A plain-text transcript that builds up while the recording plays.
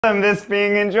this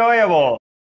being enjoyable.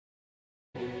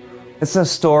 It's a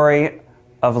story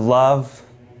of love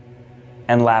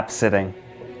and lap sitting.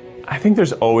 I think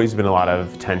there's always been a lot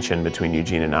of tension between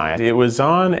Eugene and I. It was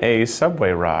on a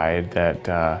subway ride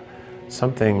that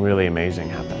something really amazing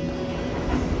happened.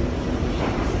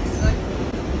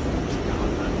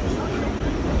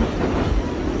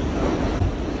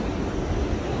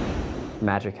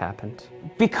 Magic happened.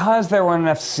 Because there weren't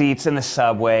enough seats in the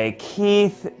subway,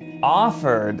 Keith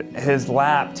offered his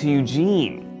lap to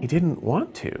Eugene. He didn't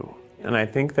want to, and I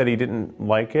think that he didn't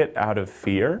like it out of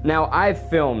fear. Now, I've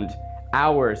filmed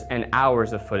hours and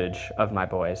hours of footage of my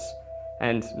boys,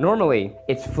 and normally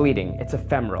it's fleeting, it's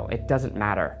ephemeral, it doesn't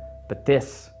matter. But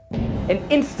this, an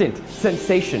instant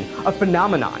sensation, a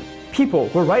phenomenon. People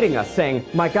were writing us saying,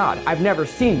 my God, I've never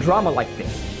seen drama like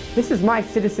this. This is my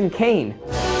Citizen Kane.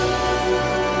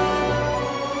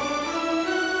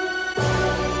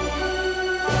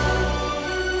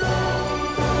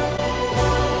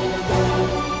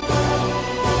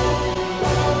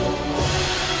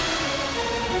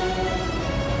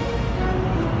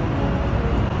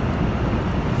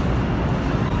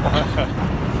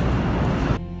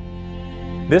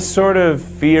 This sort of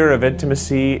fear of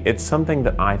intimacy, it's something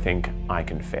that I think I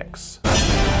can fix.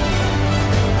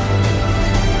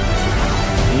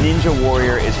 Ninja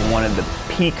Warrior is one of the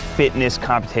peak fitness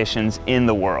competitions in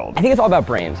the world. I think it's all about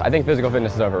brains. I think physical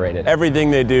fitness is overrated.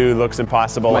 Everything they do looks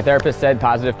impossible. My therapist said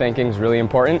positive thinking is really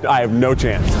important. I have no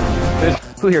chance.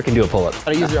 Who here can do a pull-up?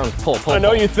 Use your own pull. I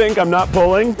know you think I'm not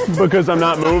pulling because I'm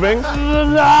not moving.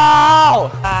 No!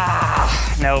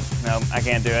 Nope, I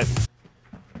can't do it.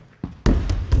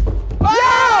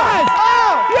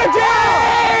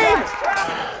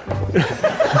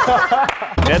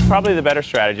 Ned's probably the better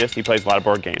strategist. He plays a lot of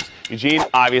board games. Eugene,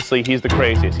 obviously, he's the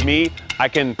craziest. Me, I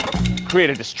can create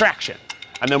a distraction,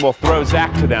 and then we'll throw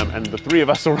Zach to them, and the three of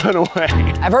us will run away.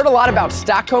 I've heard a lot about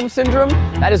Stockholm Syndrome.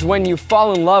 That is when you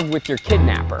fall in love with your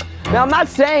kidnapper. Now, I'm not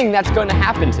saying that's going to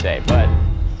happen today, but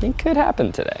it could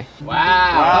happen today.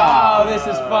 Wow. Oh, this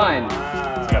is fun.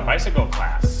 It's got bicycle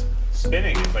class.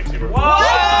 Spinning is like super.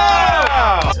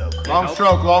 Whoa! Long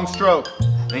stroke, long stroke.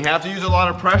 And you have to use a lot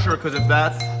of pressure because if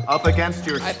that's up against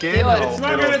your skin, it'll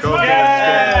go against your skin.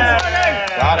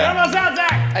 Got it. Almost out,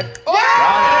 Zach.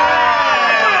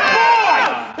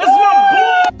 This is my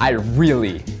boy! I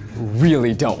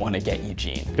really don't want to get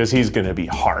Eugene. Because he's going to be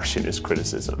harsh in his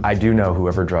criticism. I do know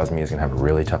whoever draws me is going to have a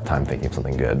really tough time thinking of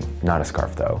something good. Not a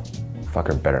scarf, though.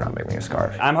 Fucker better not make me a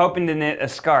scarf. I'm hoping to knit a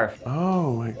scarf.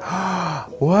 Oh my,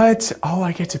 what? Oh,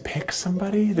 I get to pick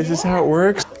somebody? This is how it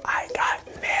works? I got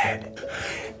Ned.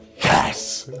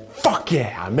 Yes! Fuck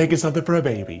yeah, I'm making something for a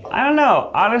baby. I don't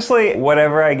know. Honestly,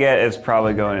 whatever I get is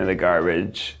probably going in the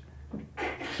garbage.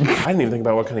 I didn't even think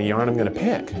about what kind of yarn I'm gonna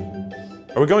pick.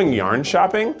 Are we going yarn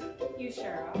shopping? You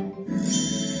sure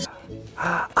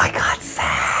are. I got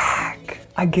Zach.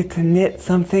 I get to knit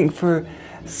something for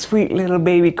sweet little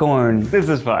baby corn. This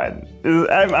is fun.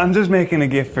 I'm just making a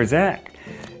gift for Zach.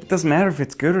 It doesn't matter if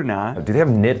it's good or not. Do they have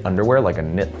knit underwear, like a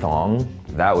knit thong?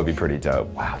 That would be pretty dope.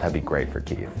 Wow, that'd be great for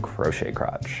Keith. Crochet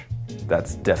crotch.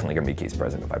 That's definitely gonna be Keith's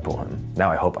present if I pull him.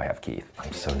 Now I hope I have Keith.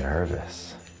 I'm so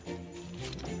nervous.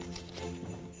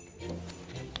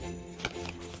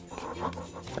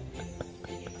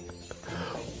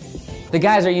 The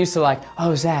guys are used to like,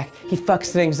 oh, Zach, he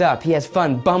fucks things up. He has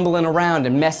fun bumbling around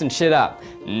and messing shit up.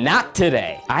 Not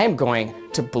today. I am going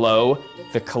to blow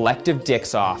the collective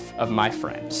dicks off of my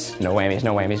friends. No whammies,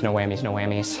 no whammies, no whammies, no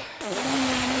whammies.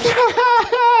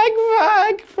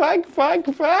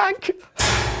 Fuck.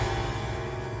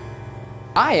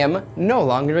 I am no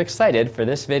longer excited for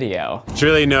this video. There's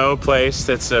really no place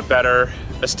that's a better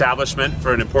establishment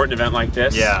for an important event like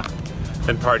this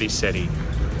than Party City.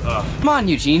 Come on,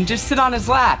 Eugene, just sit on his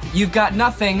lap. You've got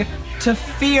nothing to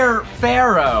fear,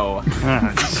 Pharaoh.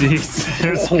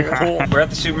 Jesus. We're at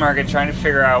the supermarket trying to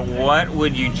figure out what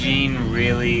would Eugene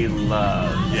really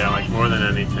love. Yeah, like more than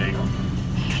anything.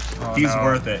 Oh, He's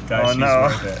worth it, guys. He's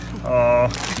worth it. He's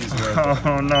worth it.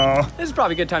 Oh no. This is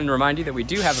probably a good time to remind you that we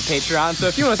do have a Patreon, so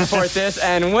if you want to support this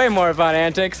and way more fun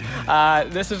antics,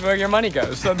 this is where your money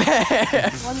goes. So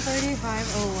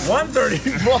 135.01.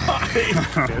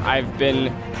 135. I've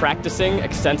been practicing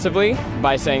extensively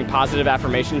by saying positive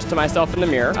affirmations to myself in the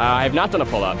mirror. I have not done a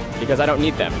pull-up because I don't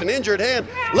need them. An injured hand.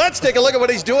 Let's take a look at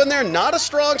what he's doing there. Not a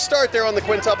strong start there on the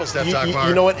quintuple steps, Akbar.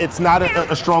 You know what? It's not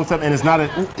a strong step, and it's not a.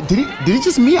 Did he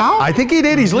just meow? I think he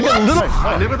did. He's looking a little.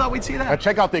 I never thought we'd see that.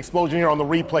 Check out the explosion here on the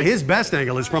replay. His best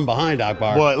angle is from behind,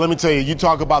 Akbar. Boy, let me tell you, you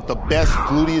talk about the best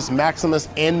gluteus maximus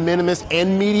and minimus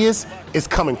and medius is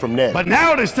coming from Ned. But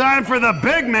now it is time for the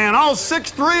big man, all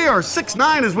 6'3" or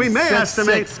 6'9" as we may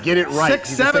estimate. 6'6", get it right.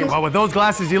 6'7". Well, with those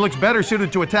glasses, he looks better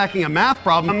suited to attacking a math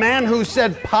problem. A man who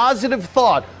said positive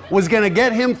thought was going to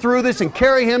get him through this and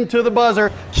carry him to the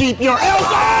buzzer. Keep your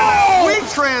elbow! Weak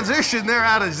transition there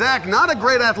out of Zach. Not a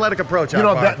great athletic approach. You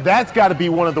know, that's got to be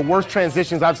one of the worst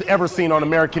transitions I've ever seen on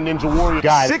American Ninja Warrior.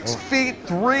 6 feet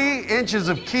 3 inches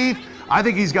of Keith. I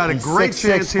think he's got a great 6'6"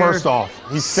 chance here. First off,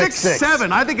 he's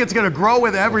 6'7". I think it's going to grow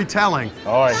with every telling.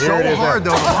 All right, here it is. So hard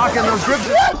though, locking those grips.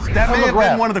 That may have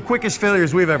been one of the quickest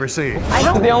failures we've ever seen. I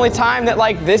know the only time that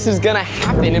like this is gonna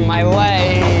happen in my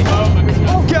life.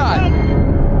 Oh God.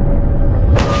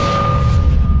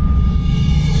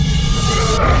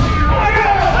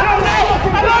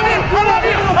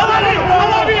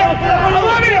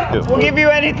 We'll give you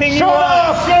anything you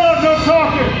want. Shut up, no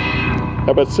talking.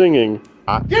 How about singing?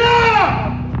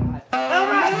 Yeah!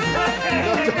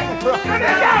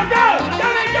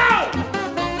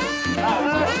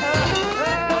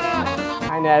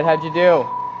 Hi Ned, how'd you do?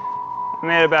 I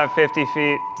made about 50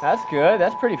 feet. That's good,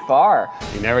 that's pretty far.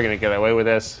 You're never gonna get away with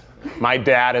this. My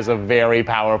dad is a very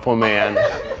powerful man.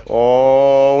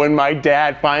 Oh, when my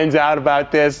dad finds out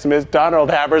about this, Miss Donald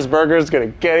Habersberger is gonna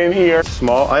get in here.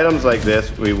 Small items like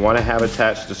this, we want to have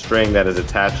attached a string that is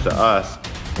attached to us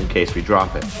in case we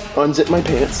drop it. Unzip my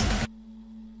pants.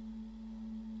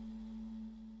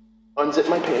 Unzip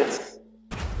my pants.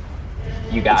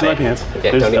 You got it. My pants. Yeah,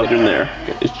 There's don't nothing even- there.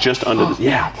 It's just under the.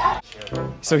 Yeah.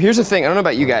 So here's the thing, I don't know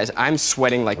about you guys, I'm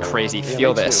sweating like crazy.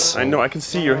 Feel this. I know, I can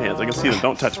see your hands. I can see them.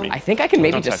 Don't touch me. I think I can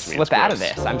maybe Don't just touch me. slip It's out of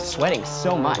gross. this. I'm sweating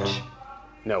so much.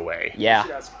 No way. Yeah.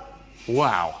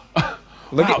 Wow.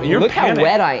 Look Wow, at you're look how panicked.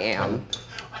 wet I am.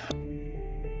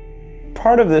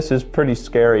 Part of this is pretty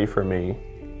scary for me.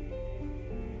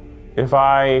 If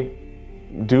I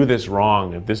do this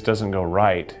wrong, if this doesn't go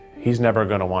right, he's never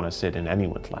gonna want to sit in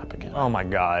anyone's lap again. Oh my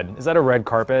God, is that a red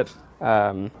carpet?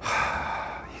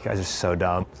 You guys are so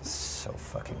dumb. So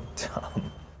fucking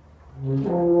dumb.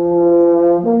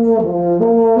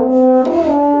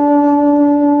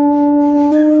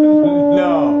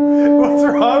 No, what's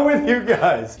wrong with you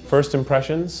guys? First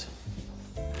impressions?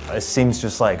 This seems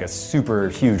just like a super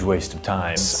huge waste of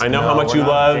time. I know how much we're you not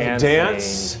love dancing.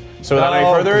 dance. So without any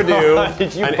Oh, further ado, God,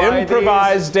 did you an buy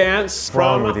improvised dance What's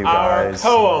wrong from with you our guys?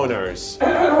 co-owners.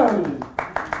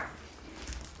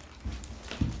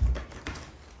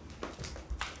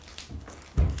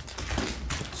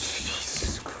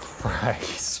 Jesus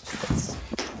Christ.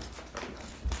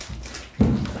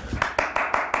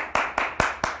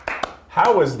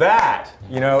 How was that?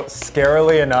 You know,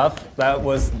 scarily enough, that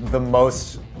was the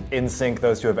most in sync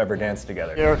those two have ever danced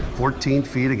together. 14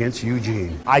 feet against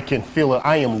Eugene. I can feel it.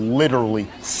 I am literally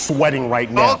sweating right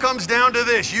All now. comes down to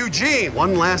this. Eugene,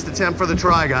 one last attempt for the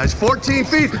try, guys. 14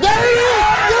 feet. There it is!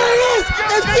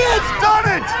 There it is! It's done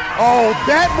it! Oh,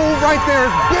 that move right there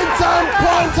is big time,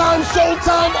 prime time,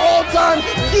 showtime, all time,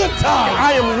 hit time.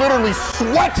 I am literally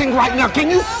sweating right now.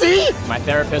 Can you see? My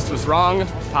therapist was wrong.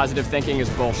 Positive thinking is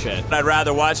bullshit. I'd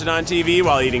rather watch it on TV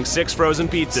while eating 6 frozen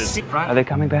pizzas. Are they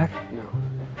coming back?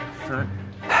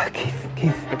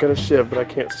 Keith, I got a shiv, but I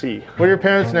can't see. What are your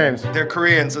parents' names? They're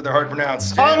Korean, so they're hard to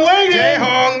pronounce. I'm waiting!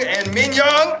 Jae-hong and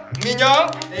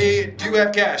Min-young, they do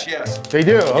have cash, yes. They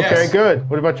do? Okay, Yes. good.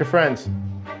 What about your friends?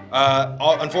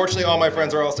 Unfortunately, all my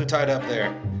friends are also tied up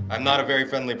there. I'm not a very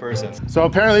friendly person. So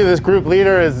apparently this group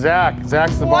leader is Zach.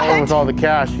 Zach's the What? baller with all the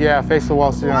cash. Yeah, face the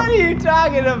wall soon. What are you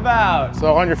talking about?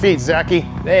 So on your feet, Zachy.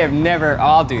 They have never,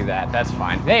 I'll do that, that's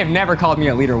fine. They have never called me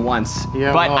a leader once.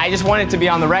 Yeah, but well- I just wanted to be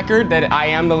on the record that I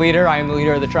am the leader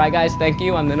of the Try Guys. Thank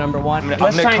you, I'm the number one.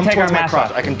 Let's try and take our mask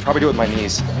off. I can probably do it with my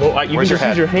knees. Well, you can just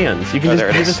use your hands. You can there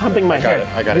it you're is. just humping my head.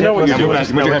 I got it. You know what Yeah, you're move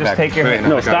doing. your head Just back. take your Wait, hand.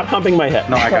 no, No, I got stop it. humping my head.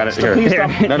 No, I got it. Here. Please stop.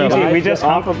 Eugene, we just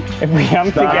hump. If we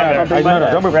hump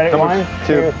together. Ready? 1,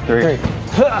 2, 3.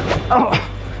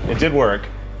 It did work,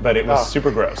 but it was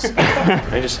super gross.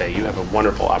 I just say you have a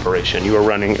wonderful operation. You are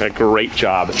running a great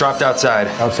job. Dropped outside.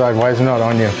 Outside, why is it not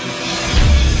on you?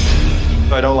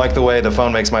 I don't like the way the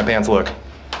phone makes my pants look.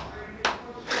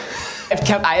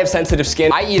 I have sensitive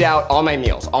skin. I eat out all my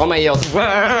meals.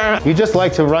 You just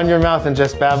like to run your mouth and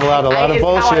just babble out a lot of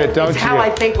bullshit, don't you? It's how I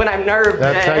think when I'm nervous.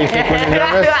 That's how you think when you're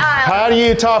nervous? How do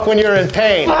you talk when you're in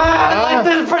pain? Like,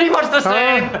 this is pretty much the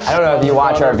same. I don't know if you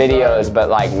watch our videos, but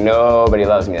like nobody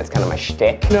loves me. That's kind of my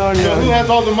shtick. Who has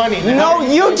all the money? No,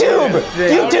 YouTube!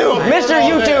 YouTube! Mr.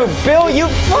 YouTube! Bill, you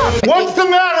fuck! What's the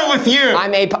matter with you?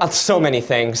 I'm so many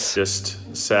things. Just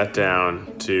sat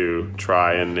down to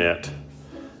try and knit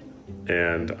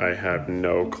and I have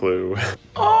no clue.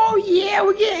 Oh yeah,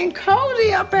 we're getting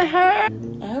cozy up in here.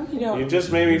 I hope you don't. You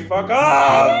just made me fuck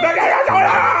up!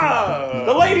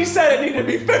 The lady said it needed to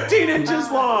be 15 inches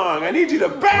long! I need you to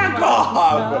back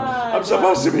off! I'm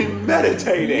supposed to be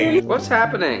meditating! What's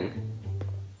happening?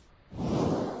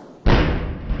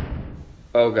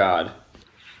 Oh God.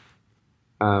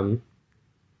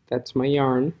 That's my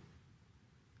yarn.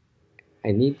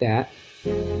 I need that.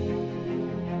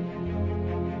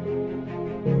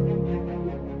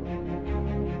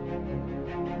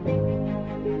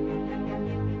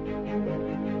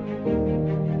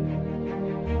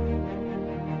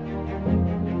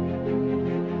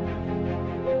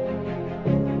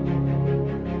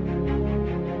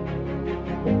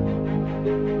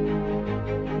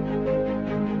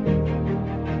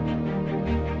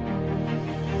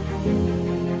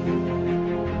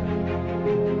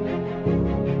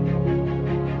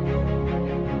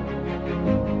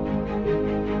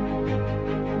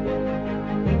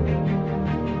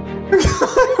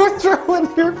 What's wrong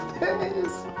with your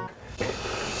face?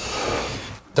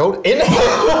 Don't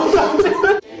inhale!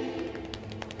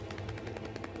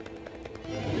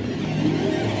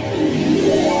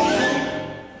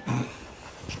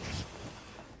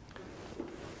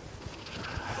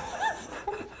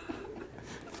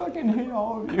 Fucking hate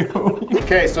all of you.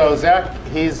 Okay, so Zach,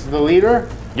 he's the leader?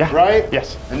 Yeah. Right?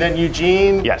 Yes. And then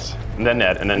Eugene? Yes. And then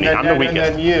Ned. And then me. then I'm the Ned, weakest.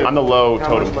 and then you. I'm the low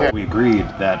totem pole. We agreed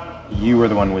that you were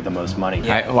the one with the most money.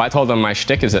 I told them my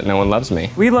shtick is that no one loves me.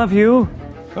 We love you.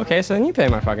 Okay, so then you pay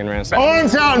my fucking ransom.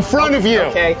 Arms out in front of you.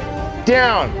 Okay.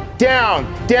 Down, down,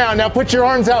 down. Now put your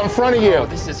arms out in front of you. Oh,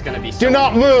 this is gonna be so Do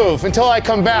not move until I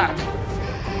come back.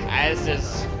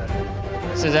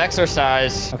 This is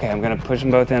exercise. Okay, I'm gonna push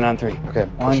them both in on 3. Okay,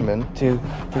 push them in. 1, 2,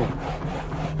 3.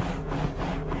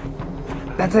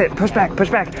 That's it. Push back, push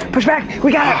back, push back.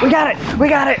 We got it, we got it, we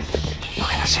got it.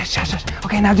 Okay, that's it, that's it.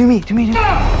 Okay, now do me, do me, do me.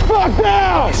 Fuck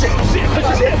down! Get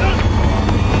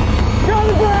on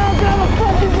the ground, get on the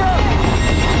fucking ground!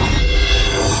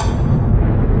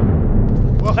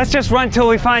 Let's just run till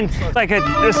we find like a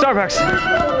Starbucks.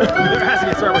 There has to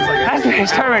be a Starbucks like Has to be a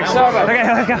Starbucks. Okay,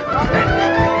 let's go.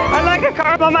 I'd like a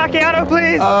caramel macchiato,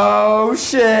 please. Oh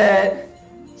shit.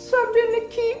 Something to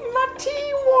keep my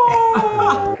tea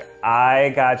warm. I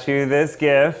got you this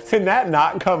gift. Did that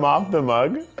not come off the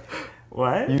mug?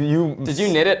 What? Did you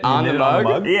knit it on the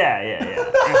mug? Yeah.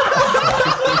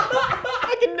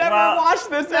 I can never wash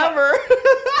this ever.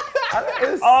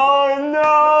 Oh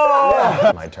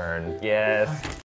no! My turn. Yes.